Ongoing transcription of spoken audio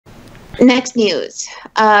Next news.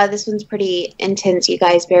 This one's pretty intense, you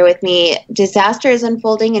guys. Bear with me. Disaster is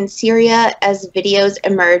unfolding in Syria as videos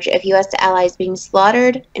emerge of U.S. allies being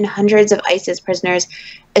slaughtered and hundreds of ISIS prisoners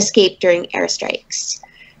escape during airstrikes.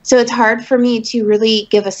 So it's hard for me to really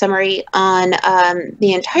give a summary on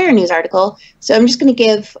the entire news article. So I'm just going to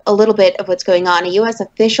give a little bit of what's going on. A U.S.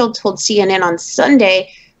 official told CNN on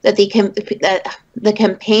Sunday that the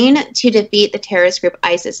campaign to defeat the terrorist group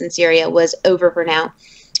ISIS in Syria was over for now.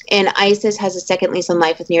 And ISIS has a second lease on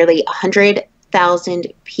life with nearly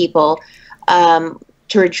 100,000 people to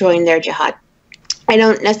rejoin their jihad. I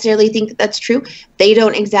don't necessarily think that that's true. They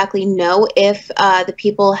don't exactly know if the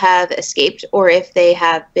people have escaped or if they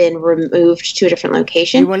have been removed to a different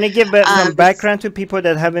location. You want to give some background to people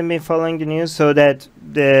that haven't been following the news, so that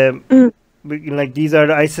like these are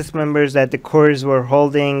the ISIS members that the Kurds were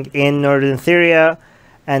holding in northern Syria.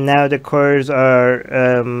 And now the Kurds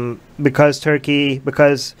are, because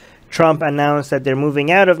Trump announced that they're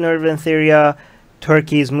moving out of northern Syria,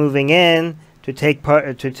 Turkey is moving in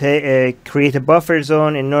to create a buffer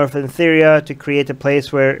zone in northern Syria, to create a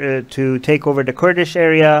place where to take over the Kurdish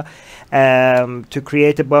area, to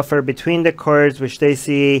create a buffer between the Kurds, which they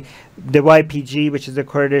see the YPG, which is the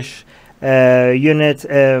Kurdish unit,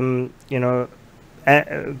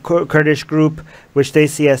 Kurdish group, which they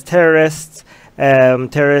see as terrorists.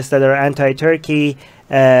 Terrorists that are anti-Turkey,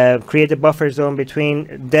 create a buffer zone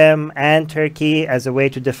between them and Turkey as a way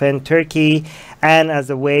to defend Turkey and as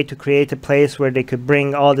a way to create a place where they could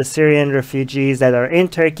bring all the Syrian refugees that are in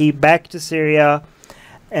Turkey back to Syria.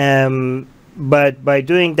 But by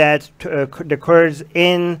doing that, the Kurds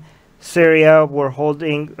in Syria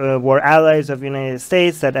were allies of the United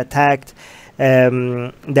States that attacked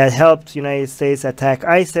that helped United States attack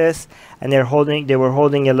ISIS, and they were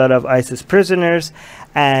holding a lot of ISIS prisoners.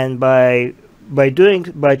 And by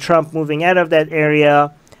Trump moving out of that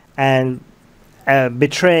area and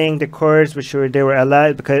betraying the Kurds, which were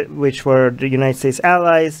the United States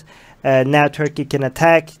allies, now Turkey can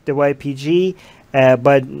attack the YPG.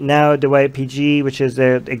 But now the YPG, which is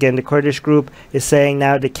again the Kurdish group, is saying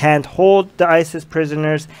now they can't hold the ISIS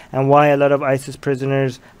prisoners, and why a lot of ISIS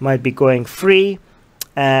prisoners might be going free.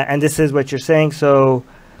 And this is what you're saying. So,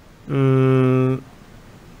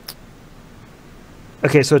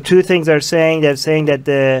 okay, so two things are saying. They're saying that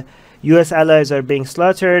the U.S. allies are being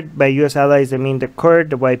slaughtered. By U.S. allies, I mean the Kurd,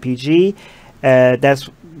 the YPG.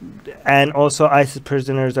 And also ISIS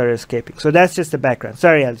prisoners are escaping. So that's just the background.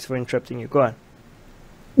 Sorry, Alice, for interrupting you. Go on.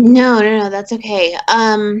 No, that's okay.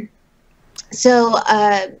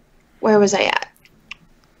 Where was I at?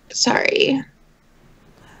 Sorry.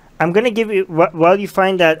 I'm going to give you, while you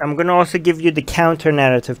find that, I'm going to also give you the counter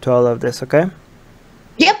narrative to all of this, okay?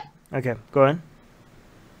 Yep. Okay, go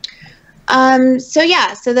on. So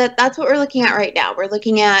that's what we're looking at right now. We're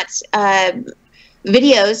looking at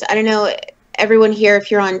videos. I don't know, everyone here, if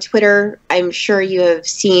you're on Twitter, I'm sure you have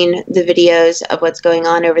seen the videos of what's going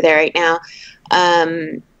on over there right now.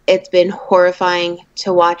 It's been horrifying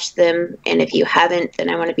to watch them, and if you haven't, then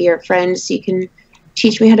I want to be your friend so you can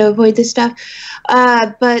teach me how to avoid this stuff.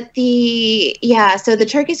 So the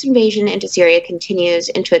Turkish invasion into Syria continues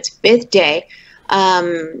into its 5th day,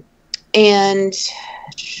 and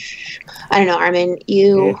I don't know, Armin,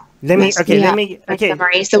 you... Okay.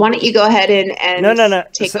 So why don't you go ahead and no.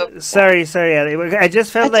 Take over. Sorry, Ali. I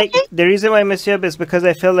just felt That's like okay. The reason why I messed you up is because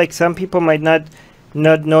I felt like some people might not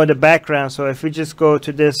know the background. So if we just go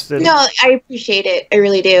to this, no, I appreciate it. I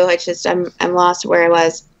really do. It's just I'm lost where I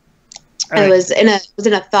was. Right. I was in a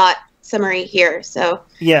thought summary here. So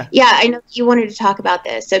yeah, I know you wanted to talk about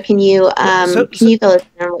this. So can you you fill us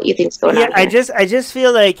in on what you think is going on? Yeah, I just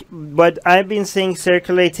feel like what I've been seeing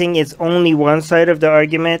circulating is only one side of the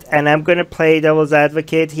argument, and I'm going to play devil's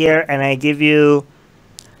advocate here, and I give you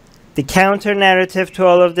the counter narrative to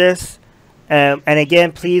all of this. And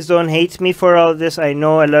again, please don't hate me for all of this. I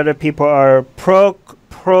know a lot of people are pro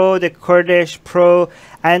the Kurdish, pro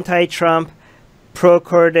anti-Trump, pro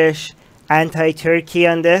Kurdish, anti-Turkey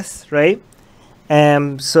on this, right? But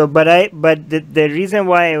the reason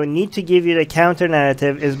why I would need to give you the counter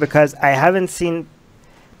narrative is because I haven't seen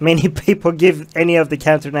many people give any of the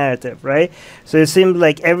counter narrative, right? So it seems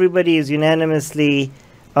like everybody is unanimously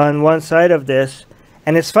on one side of this,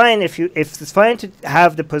 and it's fine if it's fine to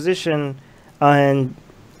have the position on.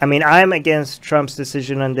 I mean, I'm against Trump's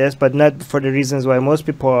decision on this, but not for the reasons why most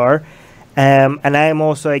people are, and I am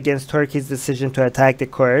also against Turkey's decision to attack the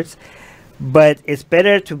Kurds. But it's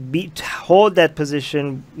better to hold that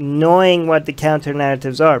position knowing what the counter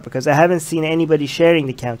narratives are, because I haven't seen anybody sharing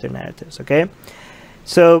the counter narratives. Okay,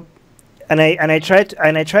 so and I tried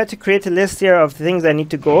to create a list here of things I need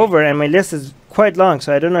to go over, and my list is quite long,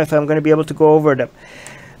 so I don't know if I'm going to be able to go over them.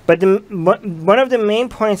 But one of the main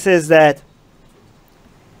points is that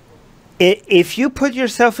if you put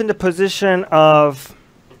yourself in the position of,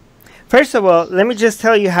 first of all, let me just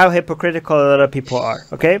tell you how hypocritical a lot of people are,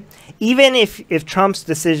 okay? Even if Trump's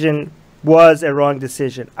decision was a wrong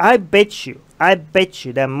decision, I bet you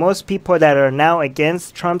that most people that are now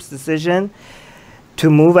against Trump's decision to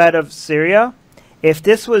move out of Syria, if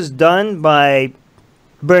this was done by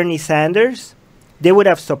Bernie Sanders, they would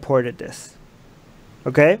have supported this,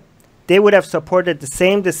 okay? They would have supported the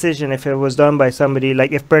same decision if it was done by somebody,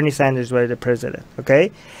 like if Bernie Sanders were the president,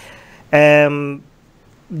 okay?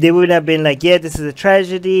 They would have been like, yeah, this is a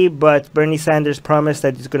tragedy, but Bernie Sanders promised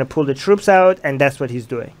that he's going to pull the troops out, and that's what he's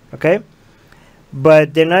doing, okay?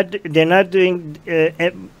 But they're not doing,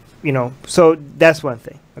 you know, so that's one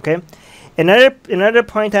thing, okay? Another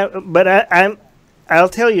point out, but I'll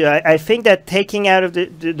tell you, I think that taking out of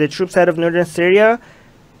the troops out of northern Syria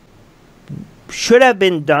should have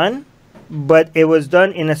been done, but it was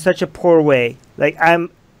done in such a poor way. Like I'm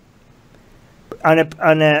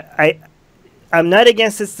not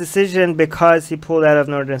against this decision because he pulled out of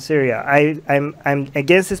northern Syria. I'm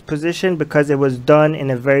against his position because it was done in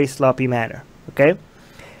a very sloppy manner. Okay,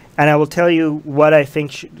 and I will tell you what I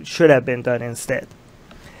think should have been done instead.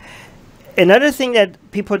 Another thing that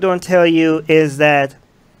people don't tell you is that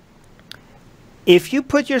if you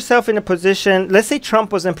put yourself in a position, let's say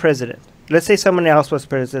Trump wasn't president, let's say someone else was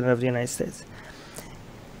president of the United States.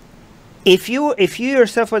 If you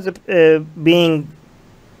yourself was being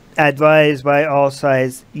advised by all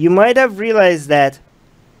sides, you might have realized that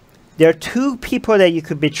there are two people that you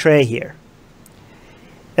could betray here.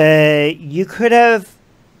 You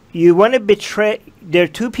want to betray, there are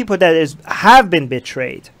two people that have been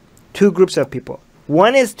betrayed. Two groups of people.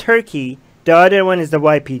 One is Turkey, the other one is the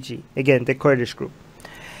YPG, again, the Kurdish group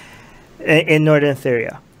in northern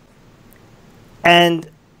Syria. And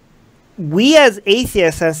we as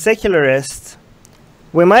atheists and secularists,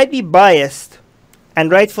 we might be biased, and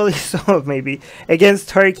rightfully so maybe, against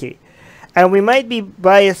Turkey. And we might be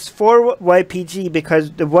biased for YPG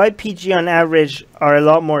because the YPG on average are a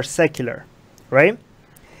lot more secular, right?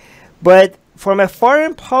 But from a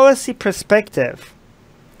foreign policy perspective,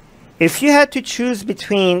 if you had to choose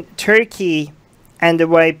between Turkey and the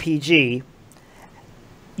YPG,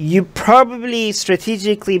 you probably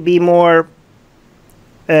strategically be more,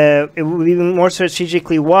 it would be more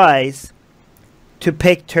strategically wise to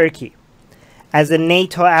pick Turkey as a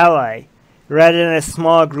NATO ally rather than a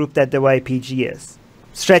small group that the YPG is,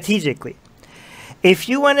 strategically. If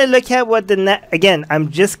you want to look at what again, I'm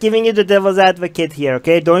just giving you the devil's advocate here,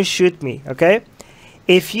 okay? Don't shoot me, okay?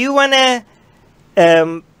 If you want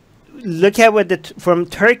to look at what from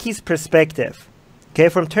Turkey's perspective, okay?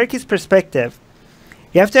 From Turkey's perspective,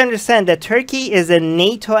 you have to understand that Turkey is a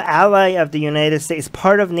NATO ally of the United States,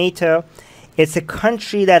 part of NATO. It's a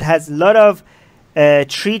country that has a lot of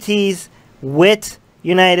treaties with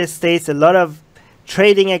United States, a lot of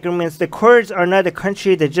trading agreements. The Kurds are not a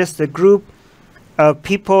country, they're just a group of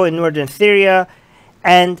people in northern Syria.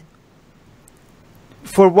 And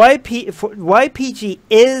YPG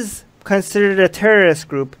is considered a terrorist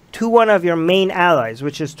group to one of your main allies,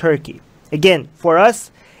 which is Turkey. Again, for us,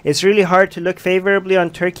 it's really hard to look favorably on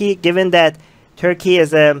Turkey, given that Turkey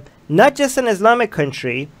is not just an Islamic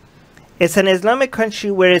country, it's an Islamic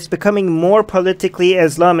country where it's becoming more politically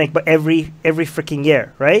Islamic but every freaking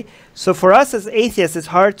year, right? So for us as atheists, it's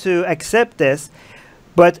hard to accept this.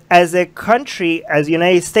 But as a country, as the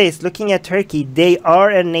United States, looking at Turkey, they are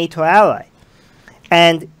a NATO ally.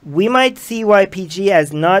 And we might see YPG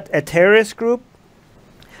as not a terrorist group.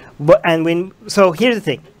 So here's the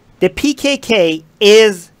thing. The PKK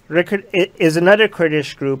is another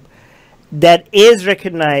Kurdish group that is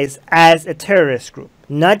recognized as a terrorist group.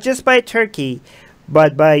 Not just by Turkey,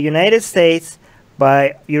 but by United States,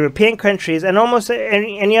 by European countries, and almost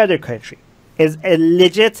any other country. Is a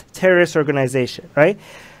legit terrorist organization, right?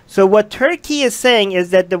 So what Turkey is saying is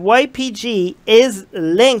that the YPG is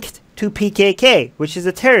linked to PKK, which is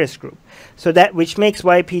a terrorist group. So that which makes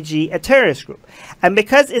YPG a terrorist group. And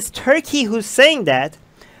because it's Turkey who's saying that,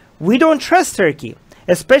 we don't trust Turkey,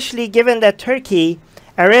 especially given that Turkey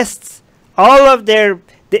arrests all of they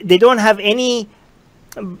don't have any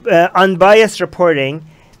unbiased reporting.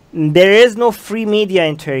 There is no free media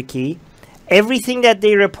in Turkey. Everything that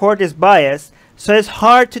they report is biased, so it's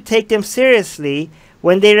hard to take them seriously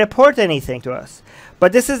when they report anything to us.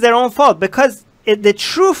 But this is their own fault, because the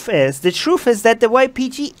truth is that the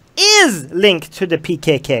YPG is linked to the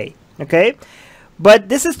PKK, okay? But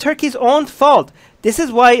this is Turkey's own fault. this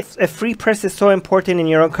is why a free press is so important in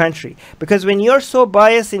your own country. Because when you're so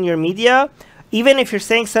biased in your media, even if you're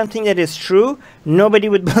saying something that is true, nobody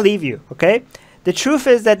would believe you, okay? The truth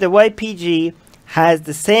is that the YPG has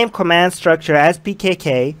the same command structure as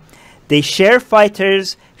PKK. They share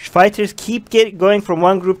fighters. Fighters keep going from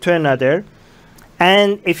one group to another.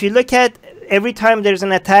 And if you look at every time there's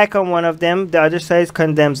an attack on one of them, the other side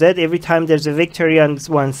condemns it. Every time there's a victory on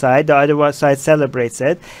one side, the other side celebrates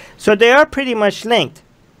it. So they are pretty much linked.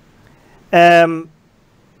 But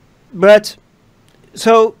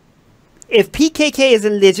so if PKK is a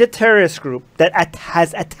legit terrorist group that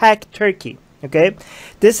has attacked Turkey, okay,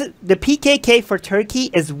 the PKK for Turkey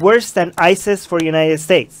is worse than ISIS for United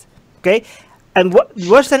States, okay, and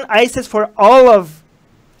worse than ISIS for all of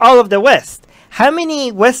the West. How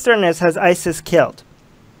many Westerners has ISIS killed?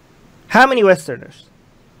 How many Westerners?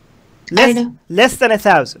 Less than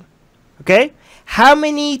 1,000. Okay? How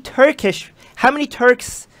many Turks, how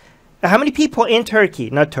many people in Turkey,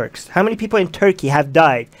 not Turks, how many people in Turkey have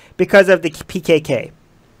died because of the PKK?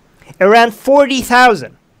 Around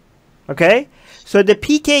 40,000. Okay? So the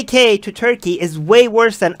PKK to Turkey is way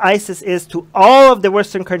worse than ISIS is to all of the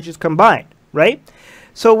Western countries combined, right?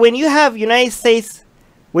 So when you have United States,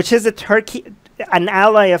 which is an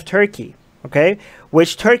ally of Turkey, okay,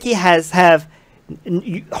 which Turkey holds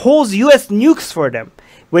U.S. nukes for them,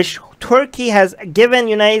 which Turkey has given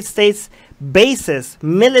United States bases,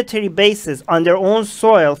 military bases on their own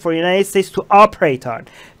soil for United States to operate on,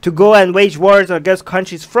 to go and wage wars against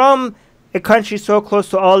countries from a country so close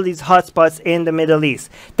to all these hotspots in the Middle East.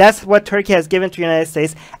 That's what Turkey has given to United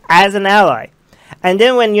States as an ally. And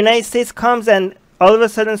then when United States comes and all of a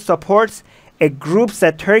sudden supports a group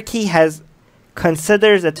that Turkey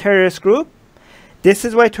considers a terrorist group, this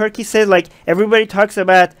is why Turkey says, like, everybody talks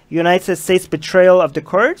about United States betrayal of the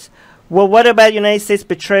Kurds. Well, what about United States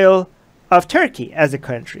betrayal of Turkey as a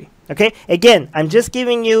country? Okay, again, I'm just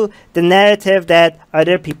giving you the narrative that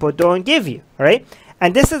other people don't give you, all right?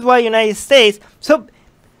 And this is why United States, when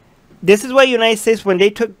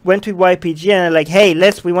they went to YPG and are like, hey,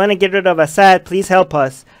 we want to get rid of Assad, please help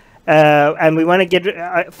us, and we want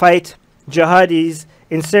to fight jihadis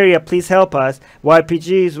in Syria, please help us.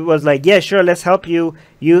 YPG was like, yeah, sure, let's help you.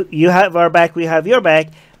 You have our back, we have your back.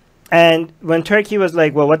 And when Turkey was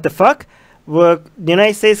like, well, what the fuck? Well, the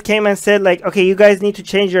United States came and said, like, okay, you guys need to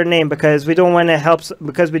change your name because we don't want to help,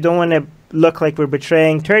 because we don't want to look like we're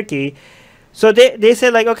betraying Turkey. So they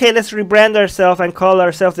said, like, okay, let's rebrand ourselves and call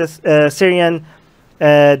ourselves the Syrian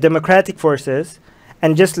Democratic Forces,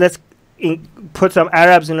 and just let's put some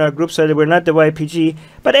Arabs in our group so that we're not the YPG.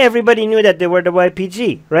 But everybody knew that they were the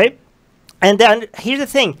YPG, right? And then here's the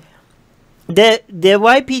thing. The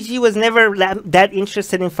YPG was never that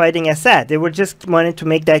interested in fighting Assad. They were just wanting to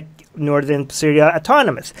make that northern Syria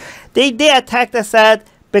autonomous. They attacked Assad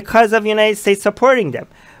because of United States supporting them.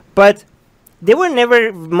 But they were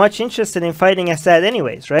never much interested in fighting Assad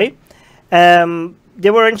anyways, right?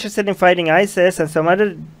 They were interested in fighting ISIS and some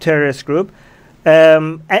other terrorist group.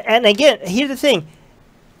 And again, here's the thing.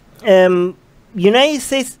 United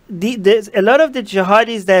States, there's a lot of the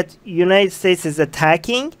jihadis that United States is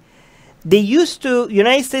attacking.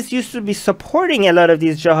 United States used to be supporting a lot of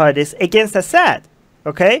these jihadis against Assad,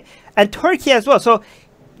 okay? And Turkey as well. So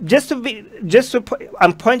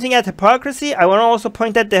I'm pointing at hypocrisy. I want to also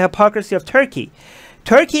point at the hypocrisy of Turkey.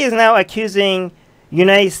 Turkey is now accusing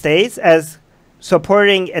United States as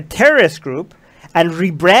supporting a terrorist group and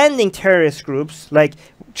rebranding terrorist groups, like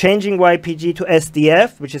changing YPG to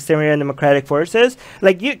SDF, which is Syrian Democratic Forces.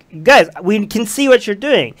 Like, you guys, we can see what you're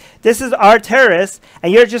doing. This is our terrorists,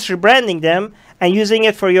 and you're just rebranding them and using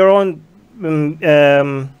it for your own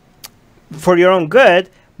good.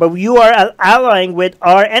 But you are allying with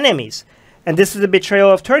our enemies, and this is the betrayal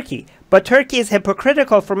of Turkey. But Turkey is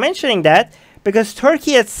hypocritical for mentioning that, because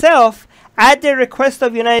Turkey itself, at the request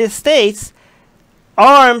of United States,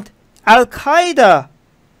 armed Al-Qaeda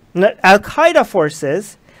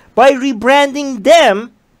forces by rebranding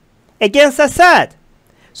them against Assad.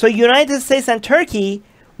 So United States and Turkey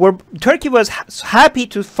was happy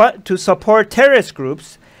to support terrorist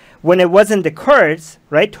groups when it wasn't the Kurds,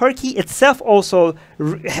 right? Turkey itself also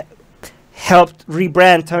helped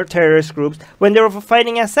rebrand terrorist groups when they were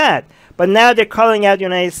fighting Assad. But now they're calling out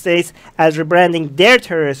United States as rebranding their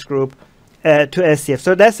terrorist group to SDF.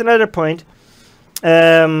 So that's another point.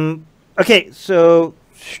 Okay, so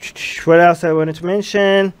what else I wanted to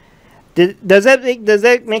mention? Does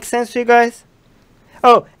that make sense to you guys?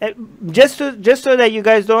 Oh, just so that you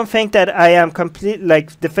guys don't think that I am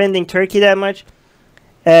defending Turkey that much.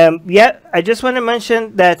 Yeah, I just want to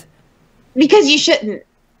mention that. Because you shouldn't.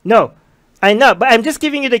 No, I know, but I'm just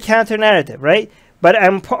giving you the counter narrative, right? But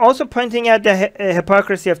I'm also pointing out the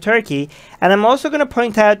hypocrisy of Turkey, and I'm also going to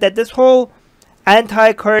point out that this whole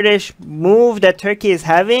anti-Kurdish move that Turkey is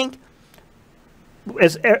having,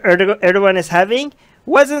 as Erdogan is having,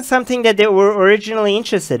 wasn't something that they were originally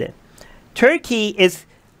interested in. Turkey is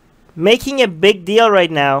making a big deal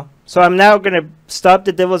right now. So I'm now going to stop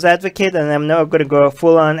the devil's advocate, and I'm now going to go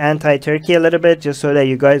full-on anti-Turkey a little bit, just so that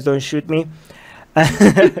you guys don't shoot me.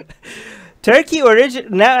 Turkey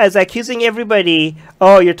now is accusing everybody,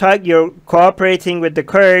 oh, you're cooperating with the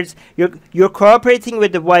Kurds, you're cooperating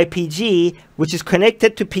with the YPG, which is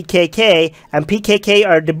connected to PKK, and PKK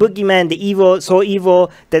are the boogeyman, the evil, so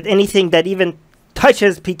evil that anything that even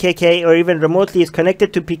touches PKK or even remotely is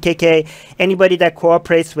connected to PKK, anybody that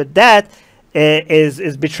cooperates with that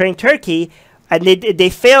is betraying Turkey. And they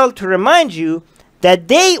failed to remind you that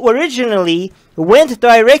they originally went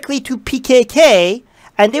directly to PKK,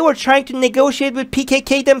 and they were trying to negotiate with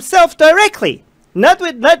PKK themselves directly. Not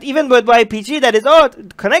even with YPG that is all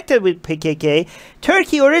connected with PKK.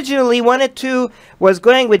 Turkey originally was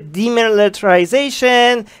going with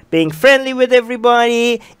demilitarization, being friendly with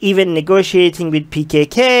everybody, even negotiating with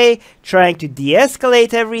PKK, trying to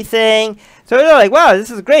de-escalate everything. So they're like, wow,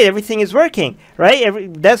 this is great, everything is working,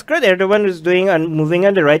 right? That's good, Erdogan is moving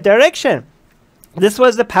in the right direction. This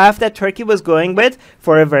was the path that Turkey was going with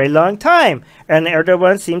for a very long time, and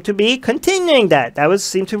Erdogan seemed to be continuing that.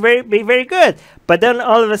 Seemed to be very good. But then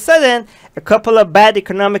all of a sudden, a couple of bad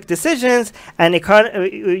economic decisions, and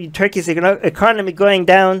Turkey's economy going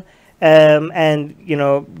down, and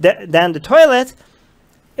down the toilet,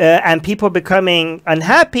 and people becoming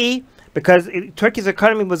unhappy because Turkey's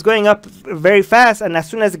economy was going up very fast, and as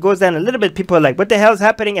soon as it goes down a little bit, people are like, "What the hell is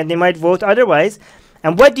happening?" And they might vote otherwise.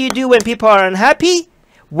 And what do you do when people are unhappy?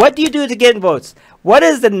 What do you do to get votes? What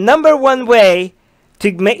is the number one way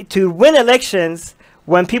to win elections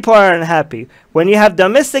when people are unhappy? When you have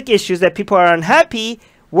domestic issues that people are unhappy,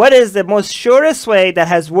 what is the most surest way that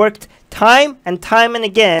has worked time and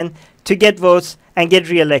again to get votes and get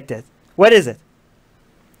reelected? What is it?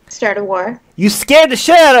 Start a war. You scare the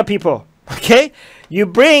shit out of people, okay? You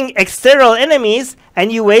bring external enemies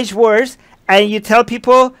and you wage wars, and you tell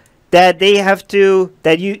people that they have to,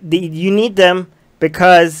 you need them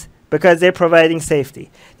because they're providing safety.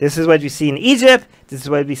 This is what we see in Egypt. This is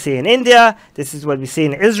what we see in India. This is what we see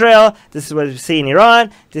in Israel. This is what we see in Iran.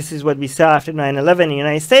 This is what we saw after 9/11 in the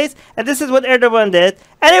United States. And this is what Erdogan did.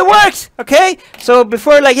 And it works, okay? So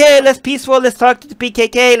before, like, hey, let's peaceful, let's talk to the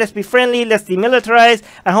PKK, let's be friendly, let's demilitarize,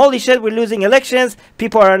 and holy shit, we're losing elections,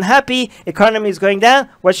 people are unhappy, economy is going down,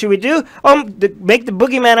 what should we do? Make the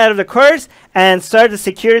boogeyman out of the Kurds and start a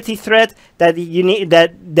security threat that you need,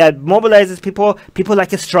 that mobilizes people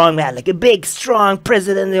like a strong man, like a big, strong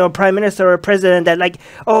president or prime minister or president that, like,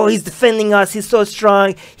 oh, he's defending us, he's so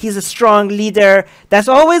strong, he's a strong leader. That's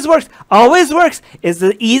always works. Always works. Is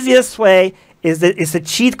the easiest way. It's a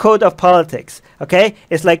cheat code of politics. Okay,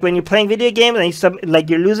 it's like when you're playing video games and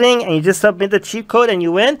you're losing and you just submit the cheat code and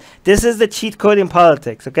you win. This is the cheat code in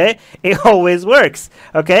politics. Okay, it always works.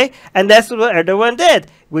 Okay, and that's what Erdogan did.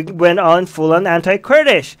 We went on full on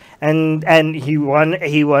anti-Kurdish, and he won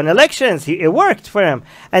elections. It worked for him,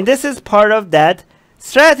 and this is part of that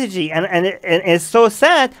strategy. And it's so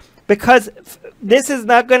sad because this is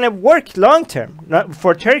not going to work long term, not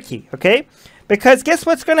for Turkey. Okay, because guess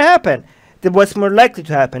what's going to happen? What's more likely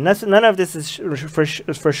to happen? None of this is for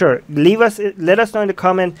sure. Let us know in the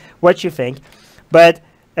comment what you think. But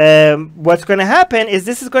what's going to happen is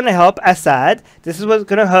this is going to help Assad. This is what's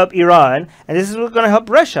going to help Iran, and this is what's going to help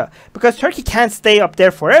Russia, because Turkey can't stay up there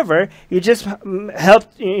forever. You just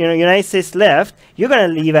helped, United States left. You're going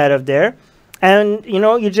to leave out of there. And,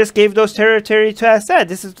 you just gave those territory to Assad.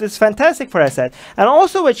 This is fantastic for Assad. And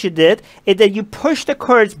also what you did is that you pushed the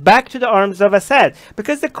Kurds back to the arms of Assad,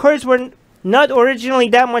 because the Kurds were not originally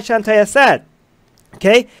that much anti-Assad.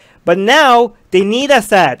 Okay? But now they need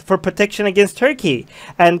Assad for protection against Turkey.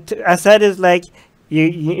 And Assad is like,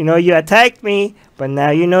 you attacked me, but now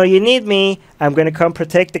you need me. I'm going to come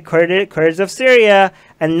protect the Kurds of Syria.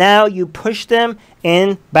 And now you push them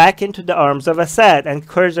back into the arms of Assad. And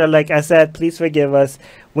Kurds are like, Assad, please forgive us.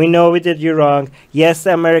 We know we did you wrong. Yes,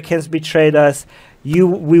 the Americans betrayed us. We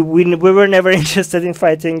were never interested in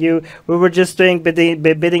fighting you. We were just doing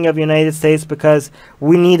bidding of United States because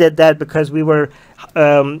we needed that, because we were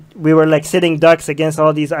like sitting ducks against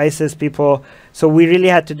all these ISIS people. So we really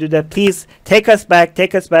had to do that. Please take us back.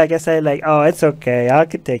 I said, like, oh, it's okay, I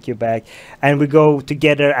could take you back. And we go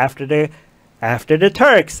together after the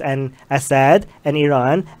Turks, and Assad and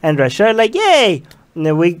Iran and Russia are like, yay,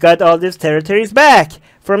 we got all these territories back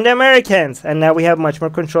from the Americans, and now we have much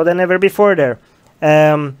more control than ever before there.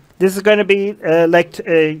 And this is going to be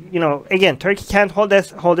you know, again, Turkey can't hold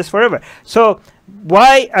this forever. So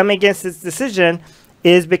why I'm against this decision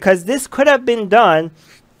is because this could have been done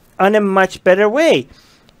on a much better way.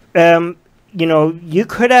 You know, you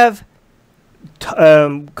could have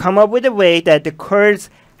come up with a way that the Kurds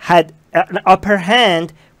had an upper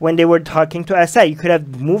hand when they were talking to Assad. You could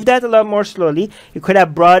have moved that a lot more slowly. You could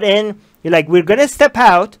have brought in, you're like, we're going to step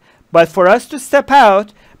out, but for us to step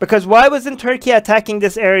out, because why wasn't Turkey attacking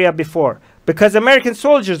this area before? Because American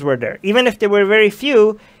soldiers were there. Even if there were very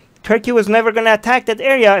few, Turkey was never going to attack that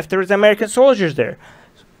area if there was American soldiers there.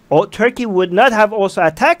 Turkey would not have also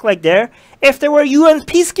attacked like there if there were UN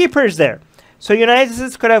peacekeepers there. So United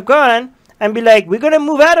States could have gone and be like, we're going to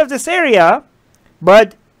move out of this area,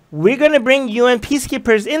 but we're going to bring UN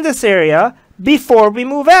peacekeepers in this area before we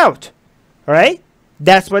move out. All right?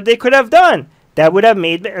 That's what they could have done. That would have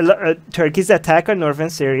made Turkey's attack on northern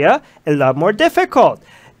Syria a lot more difficult.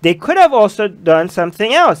 They could have also done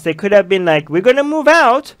something else. They could have been like, we're going to move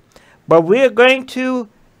out, but we're going to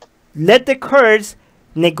let the Kurds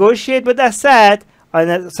negotiate with Assad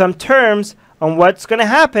on some terms on what's going to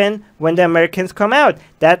happen when the Americans come out.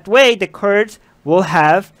 That way, the Kurds will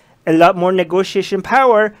have a lot more negotiation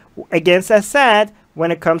power against Assad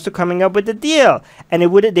when it comes to coming up with a deal. And they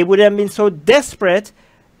would have been so desperate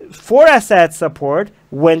for Assad's support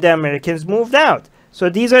when the Americans moved out. So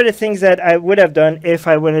these are the things that I would have done if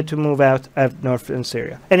I wanted to move out of northern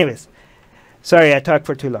Syria. Anyways, sorry, I talked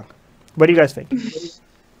for too long. What do you guys think?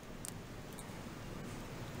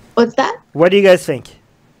 What's that? What do you guys think?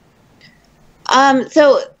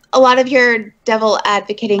 So a lot of your devil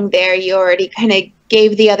advocating there, you already kind of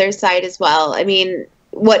gave the other side as well. I mean,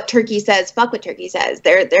 what Turkey says, fuck what Turkey says.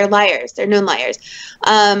 They're liars. They're known liars.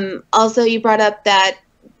 Also, you brought up that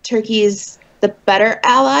Turkey's the better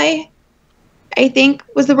ally, I think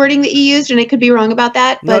was the wording that you used, and I could be wrong about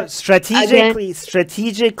that. No, but strategically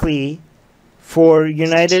for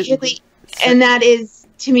United... And that is,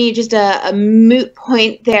 to me, just a moot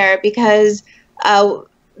point there, because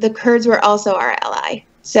the Kurds were also our ally.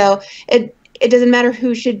 So it doesn't matter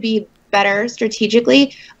who should be better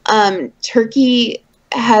strategically. Turkey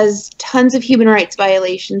has tons of human rights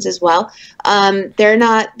violations as well. They're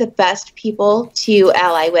not the best people to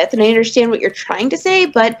ally with. And I understand what you're trying to say,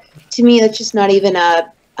 but to me, that's just not even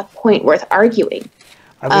a point worth arguing.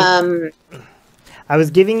 I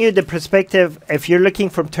was giving you the perspective, if you're looking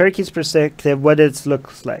from Turkey's perspective, what it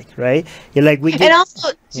looks like, right? You're like, and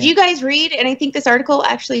also, did you guys read, and I think this article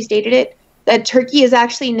actually stated it, that Turkey is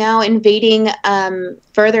actually now invading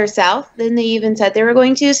further south than they even said they were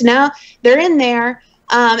going to. So now they're in there,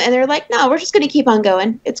 and they're like, no, we're just going to keep on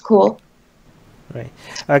going. It's cool. Right.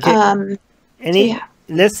 Okay.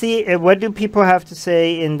 Let's see, what do people have to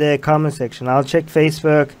say in the comment section? I'll check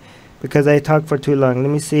Facebook because I talked for too long. Let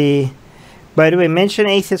me see. By the way, mention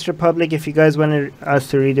Atheist Republic if you guys want us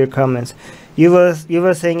to read your comments. You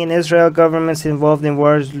were saying in Israel, governments involved in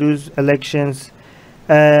wars lose elections.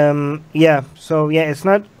 Yeah, so yeah, it's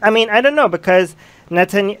not, I mean, I don't know, because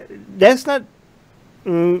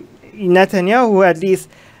Netanyahu at least,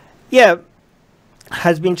 yeah,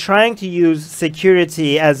 has been trying to use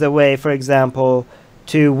security as a way, for example,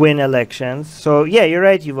 to win elections. So yeah, you're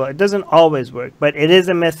right, Yuval. It doesn't always work, but it is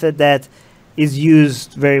a method that is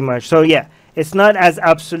used very much. So yeah, it's not as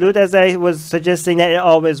absolute as I was suggesting that it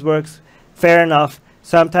always works. Fair enough.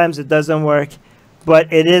 Sometimes it doesn't work,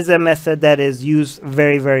 but it is a method that is used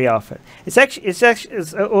very, very often. It's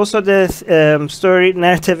also the story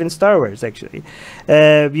narrative in Star Wars. Actually,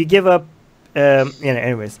 you give up.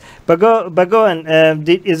 Anyways, but go on.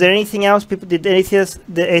 Is there anything else? People did the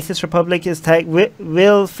Atheist Republic is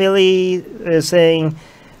Will Philly saying,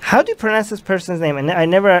 how do you pronounce this person's name? And I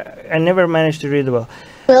never managed to read it well.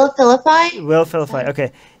 Will Philippi? Will Philippi.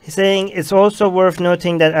 Okay. He's saying it's also worth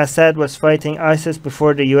noting that Assad was fighting ISIS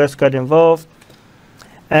before the U.S. got involved.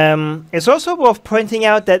 It's also worth pointing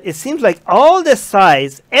out that it seems like all the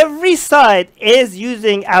sides, every side is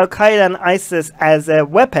using Al-Qaeda and ISIS as a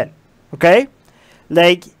weapon. Okay?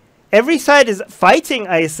 Like, every side is fighting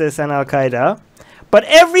ISIS and Al-Qaeda, but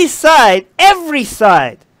every side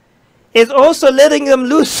is also letting them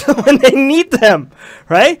loose when they need them,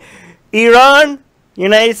 right? Iran,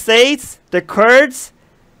 United States, the Kurds,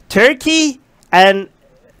 Turkey, and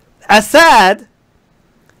Assad,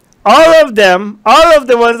 all of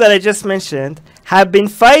the ones that I just mentioned, have been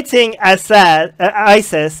fighting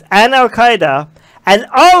ISIS and Al-Qaeda, and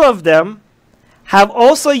all of them have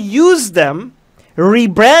also used them,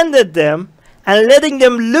 rebranded them, and letting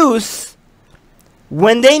them loose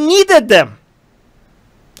when they needed them.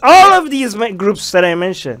 All of these groups that I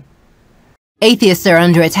mentioned. Atheists are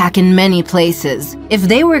under attack in many places. If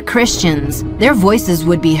they were Christians, their voices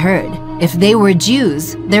would be heard. If they were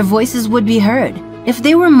Jews, their voices would be heard. If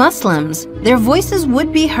they were Muslims, their voices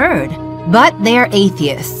would be heard. But they are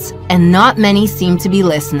atheists, and not many seem to be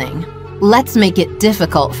listening. Let's make it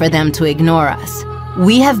difficult for them to ignore us.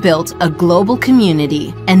 We have built a global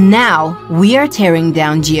community, and now we are tearing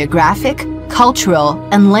down geographic, cultural,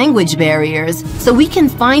 and language barriers so we can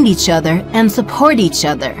find each other and support each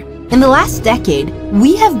other. In the last decade,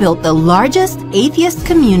 we have built the largest atheist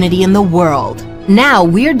community in the world. Now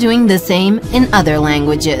we're doing the same in other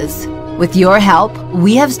languages. With your help,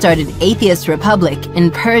 we have started Atheist Republic in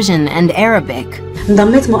Persian and Arabic.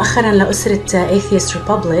 انضميت مؤخرا لأسرة Atheist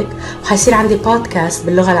Republic وحيصير عندي بودكاست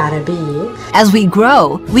باللغة العربية. As we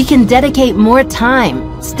grow, we can dedicate more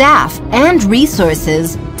time, staff, and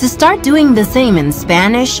resources to start doing the same in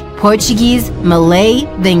Spanish, Portuguese, Malay,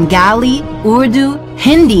 Bengali, Urdu,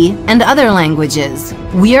 Hindi, and other languages.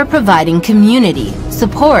 We are providing community,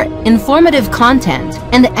 support, informative content,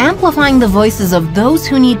 and amplifying the voices of those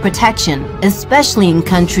who need protection, especially in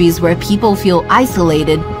countries where people feel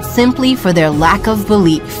isolated simply for their lack of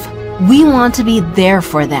belief. We want to be there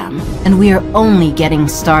for them, and we are only getting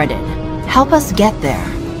started. Help us get there.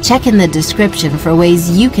 Check in the description for ways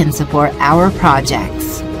you can support our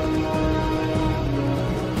projects.